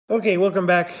Okay, welcome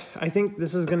back. I think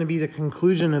this is going to be the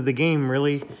conclusion of the game,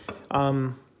 really.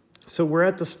 So we're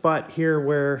at the spot here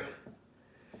where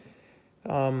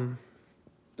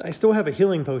I still have a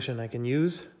healing potion I can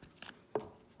use.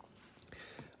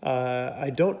 I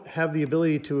don't have the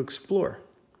ability to explore.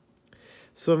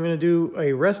 So I'm going to do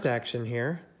a rest action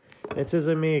here. It says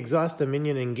I may exhaust a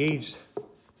minion engaged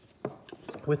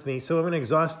with me. So I'm going to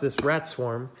exhaust this rat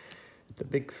swarm, the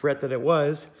big threat that it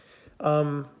was.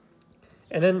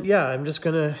 And then, yeah, I'm just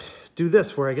going to do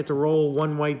this where I get to roll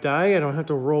one white die. I don't have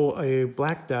to roll a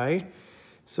black die.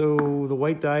 So the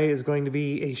white die is going to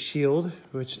be a shield,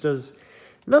 which does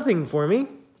nothing for me.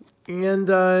 And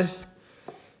I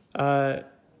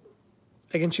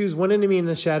can choose one enemy in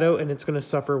the shadow, and it's going to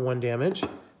suffer 1 damage.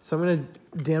 So I'm going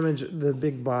to damage the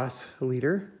big boss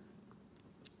leader.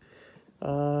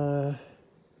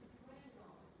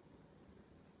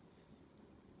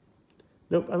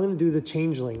 Nope, I'm going to do the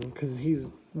changeling because he's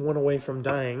 1 away from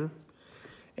dying.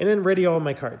 And then ready all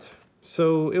my cards.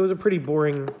 So it was a pretty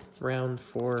boring round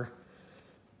for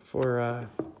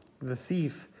the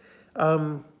thief.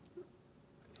 I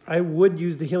would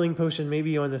use the healing potion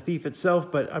maybe on the thief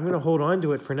itself, but I'm going to hold on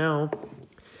to it for now.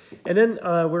 And then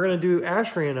we're going to do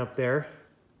Ashrian up there.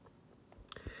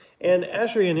 And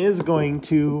Ashrian is going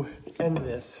to end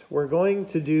this. We're going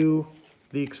to do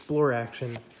the explore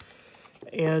action.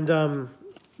 And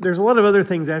there's a lot of other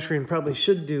things Ashrian probably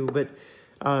should do, but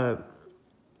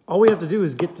all we have to do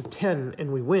is get to 10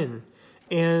 and we win.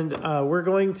 And we're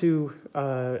going to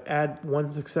add 1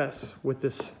 success with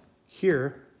this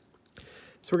here.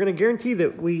 So we're going to guarantee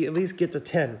that we at least get to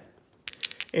 10.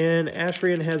 And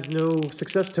Ashrian has no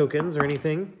success tokens or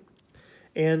anything.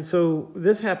 And so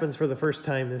this happens for the first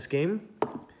time this game.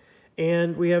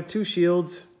 And we have 2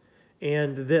 shields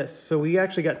and this. So we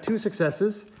actually got 2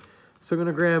 successes. So I'm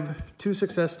going to grab 2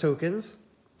 success tokens.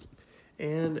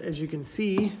 And as you can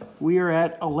see, we are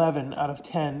at 11 out of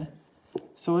 10.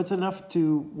 So it's enough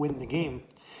to win the game.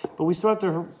 But we still have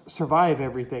to survive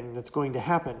everything that's going to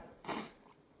happen.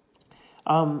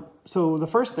 So the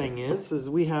first thing is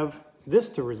we have this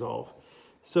to resolve.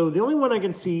 So the only one I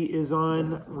can see is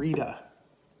on Rita.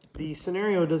 The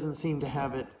scenario doesn't seem to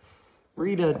have it.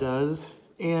 Rita does.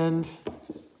 And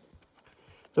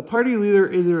the party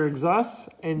leader either exhausts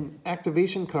an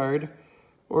activation card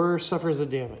or suffers a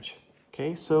damage.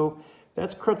 Okay, so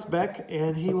that's Krutzbeck,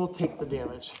 and he will take the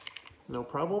damage. No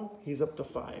problem. He's up to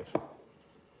 5.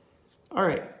 All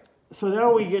right, so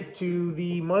now we get to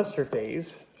the monster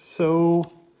phase. So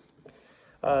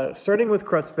starting with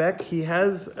Krutzbeck, he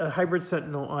has a hybrid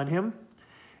sentinel on him,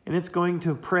 and it's going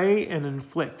to prey and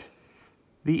inflict.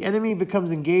 The enemy becomes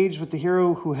engaged with the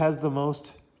hero who has the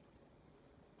most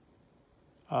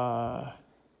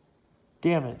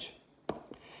damage,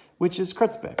 which is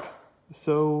Krutzbeck.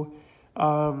 So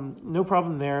no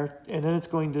problem there. And then it's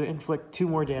going to inflict 2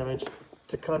 more damage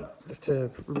to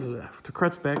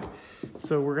Krutzbeck.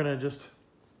 So we're going to just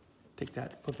take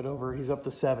that, flip it over. He's up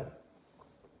to 7.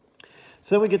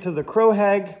 So then we get to the Crow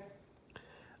Hag.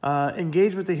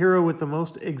 Engage with the hero with the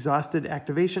most exhausted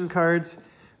activation cards,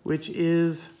 which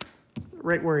is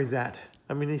right where he's at.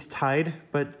 I mean, he's tied,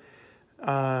 but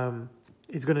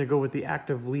he's going to go with the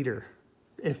active leader.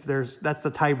 That's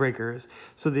the tiebreaker.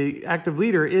 So the active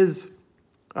leader is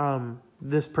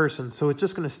this person. So it's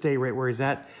just going to stay right where he's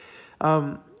at.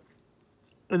 And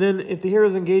then if the hero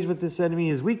is engaged with this enemy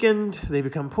is weakened, they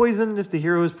become poisoned. If the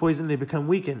hero is poisoned, they become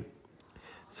weakened.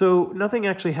 So nothing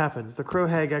actually happens. The Crow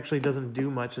Hag actually doesn't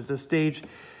do much at this stage.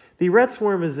 The Rat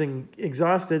Swarm is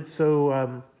exhausted,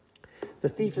 so the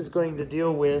Thief is going to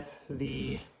deal with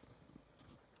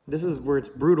this is where it's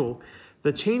brutal,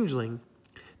 the Changeling.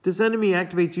 This enemy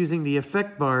activates using the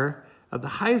effect bar of the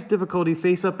highest difficulty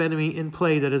face-up enemy in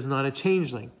play that is not a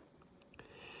Changeling.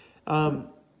 And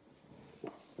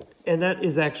that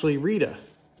is actually Rita.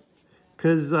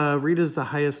 Because Rita's the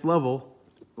highest level.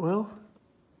 Well,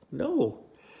 no.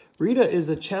 Rita is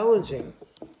a challenging.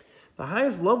 The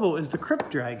highest level is the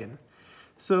Crypt Dragon.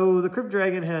 So the Crypt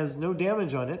Dragon has no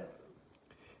damage on it.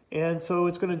 And so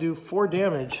it's going to do 4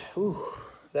 damage. Ooh,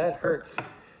 that hurts.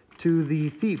 To the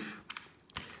Thief.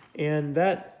 And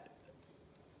that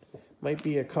might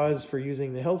be a cause for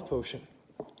using the health potion.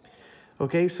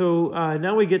 Okay, so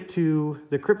now we get to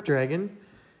the Crypt Dragon.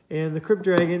 And the Crypt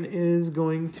Dragon is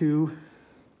going to...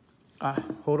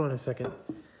 hold on a second.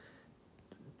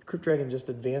 Crypt Dragon just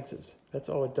advances. That's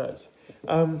all it does.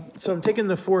 So I'm taking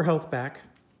the 4 health back.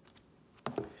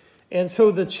 And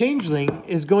so the Changeling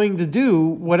is going to do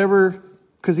whatever...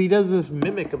 Because he does this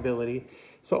Mimic ability.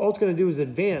 So all it's going to do is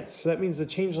advance. So that means the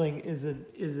Changeling is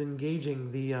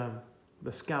engaging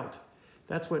the Scout.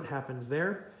 That's what happens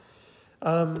there.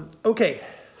 Okay,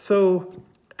 so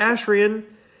Ashrian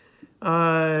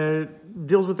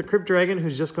deals with the Crypt Dragon,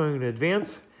 who's just going to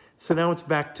advance. So now it's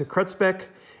back to Krutzbeck.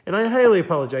 And I highly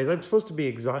apologize. I'm supposed to be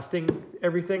exhausting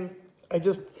everything.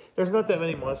 There's not that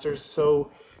many monsters.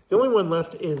 So the only one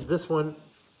left is this one.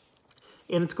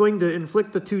 And it's going to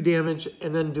inflict the 2 damage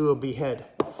and then do a behead.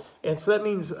 And so that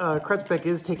means Krutzbeck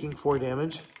is taking 4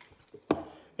 damage.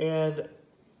 And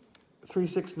 3,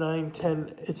 6, 9,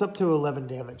 10, it's up to 11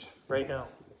 damage right now.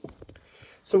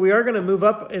 So we are going to move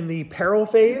up in the peril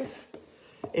phase.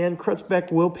 And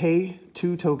Krutzbeck will pay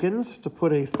 2 tokens to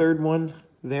put a 3rd one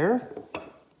there.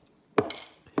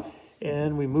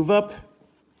 And we move up.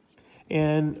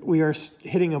 And we are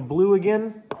hitting a blue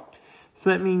again. So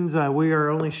that means we are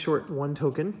only short 1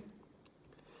 token.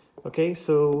 Okay,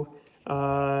 so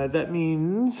that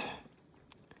means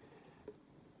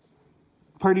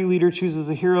party leader chooses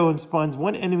a hero and spawns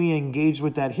 1 enemy engaged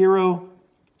with that hero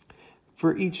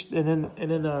for each, and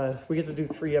then we get to do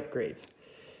 3 upgrades.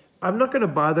 I'm not going to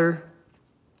bother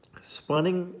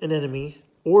spawning an enemy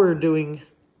or doing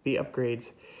the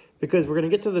upgrades because we're going to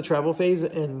get to the travel phase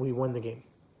and we won the game,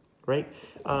 right?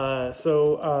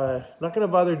 So not going to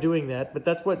bother doing that, but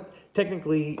that's what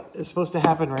technically is supposed to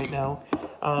happen right now.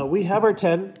 We have our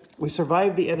 10. We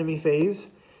survived the enemy phase.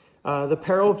 The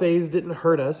peril phase didn't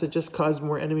hurt us. It just caused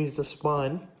more enemies to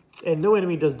spawn. And no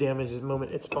enemy does damage the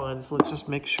moment it spawns. Let's just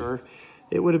make sure.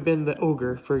 It would have been the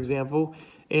ogre, for example.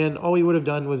 And all we would have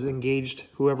done was engaged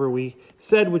whoever we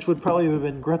said, which would probably have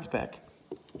been Grutzbeck.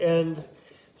 And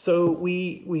so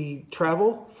we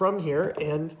travel from here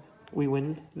and we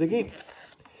win the game.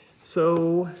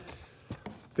 So,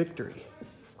 victory.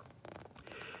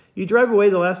 You drive away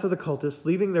the last of the cultists,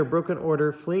 leaving their broken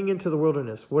order, fleeing into the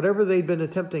wilderness. Whatever they'd been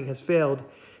attempting has failed,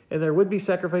 and their would-be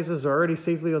sacrifices are already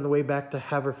safely on the way back to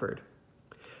Haverford.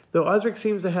 Though Osric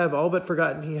seems to have all but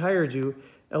forgotten he hired you,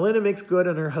 Elena makes good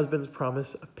on her husband's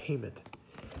promise of payment.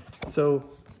 So,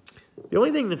 the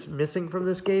only thing that's missing from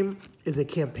this game is a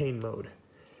campaign mode.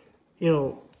 You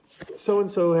know,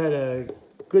 so-and-so had a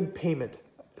good payment.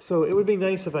 So it would be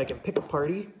nice if I can pick a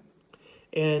party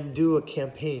and do a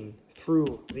campaign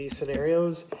through these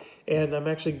scenarios. And I'm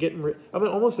actually I'm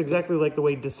almost exactly like the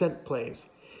way Descent plays.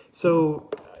 So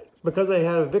because I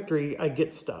had a victory, I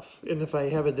get stuff. And if I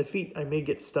have a defeat, I may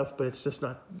get stuff, but it's just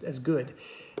not as good.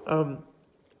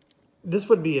 This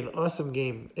would be an awesome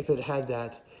game if it had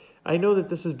that. I know that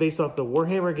this is based off the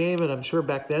Warhammer game, and I'm sure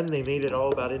back then they made it all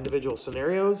about individual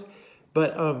scenarios.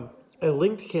 But a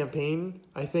linked campaign,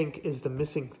 I think, is the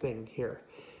missing thing here.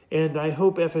 And I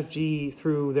hope FFG,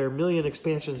 through their million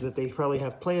expansions that they probably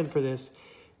have planned for this,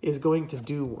 is going to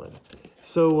do one.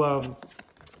 So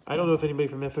I don't know if anybody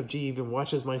from FFG even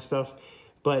watches my stuff,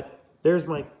 but there's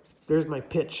my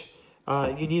pitch.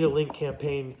 You need a link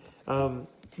campaign.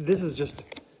 This is just,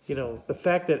 you know, the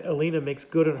fact that Elena makes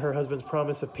good on her husband's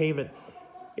promise of payment.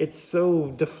 It's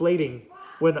so deflating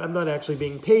when I'm not actually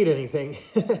being paid anything.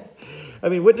 I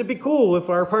mean, wouldn't it be cool if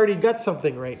our party got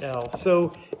something right now?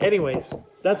 So anyways,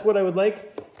 that's what I would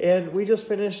like. And we just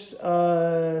finished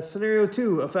scenario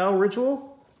 2, a foul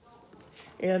ritual.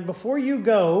 And before you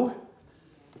go,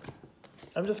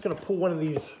 I'm just going to pull one of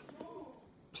these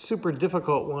super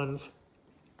difficult ones.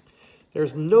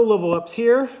 There's no level ups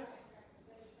here.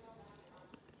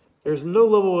 There's no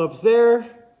level ups there.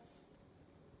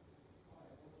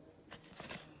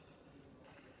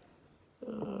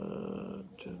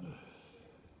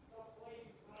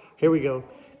 Here we go.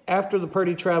 After the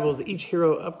party travels, each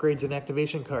hero upgrades an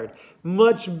activation card.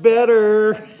 Much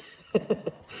better!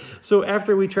 So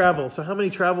after we travel, so how many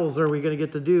travels are we going to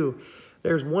get to do?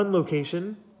 There's 1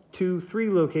 location, 2, 3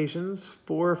 locations,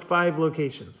 4, 5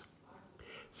 locations.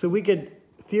 So we could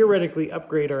theoretically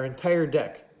upgrade our entire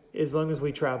deck as long as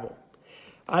we travel.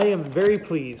 I am very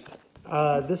pleased.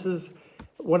 This is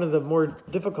one of the more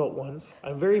difficult ones.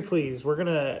 I'm very pleased. We're going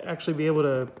to actually be able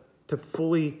to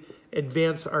fully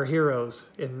advance our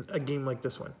heroes in a game like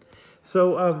this one.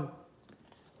 So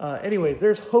anyways,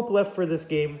 there's hope left for this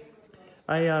game.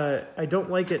 I don't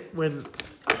like it when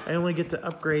I only get to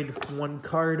upgrade 1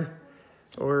 card,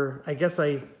 or I guess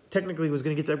I technically was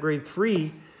going to get to upgrade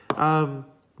 3,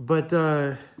 but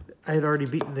I had already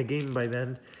beaten the game by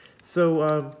then.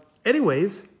 So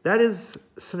anyways, that is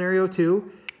scenario 2.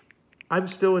 I'm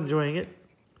still enjoying it.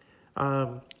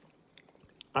 I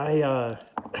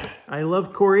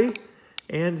love Corey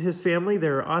and his family.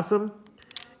 They're awesome.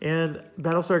 And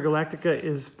Battlestar Galactica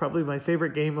is probably my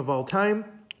favorite game of all time.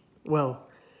 Well,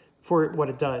 for what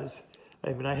it does.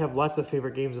 I mean, I have lots of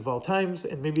favorite games of all times,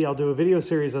 and maybe I'll do a video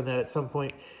series on that at some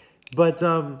point. But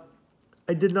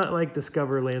I did not like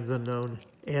Discover Lands Unknown.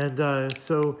 And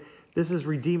so this is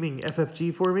redeeming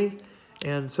FFG for me.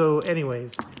 And so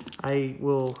anyways, I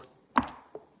will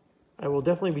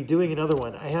definitely be doing another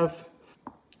one. I have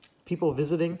people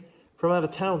visiting from out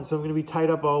of town, so I'm going to be tied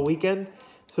up all weekend.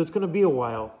 So it's going to be a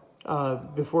while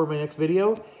before my next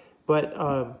video. But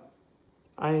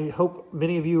I hope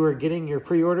many of you are getting your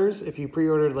pre-orders if you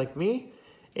pre-ordered like me.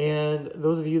 And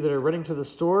those of you that are running to the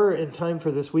store in time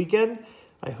for this weekend,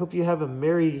 I hope you have a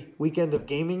merry weekend of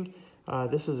gaming.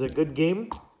 This is a good game,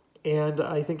 and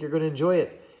I think you're going to enjoy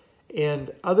it.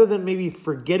 And other than maybe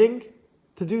forgetting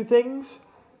to do things,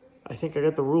 I think I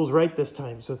got the rules right this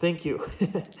time, so thank you.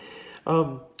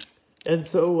 And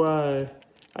so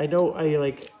I know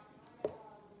I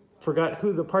forgot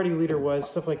who the party leader was,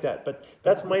 stuff like that, but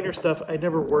that's minor stuff. I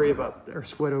never worry about or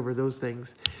sweat over those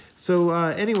things. So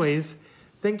anyways,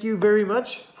 thank you very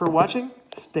much for watching.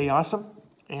 Stay awesome,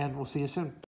 and we'll see you soon.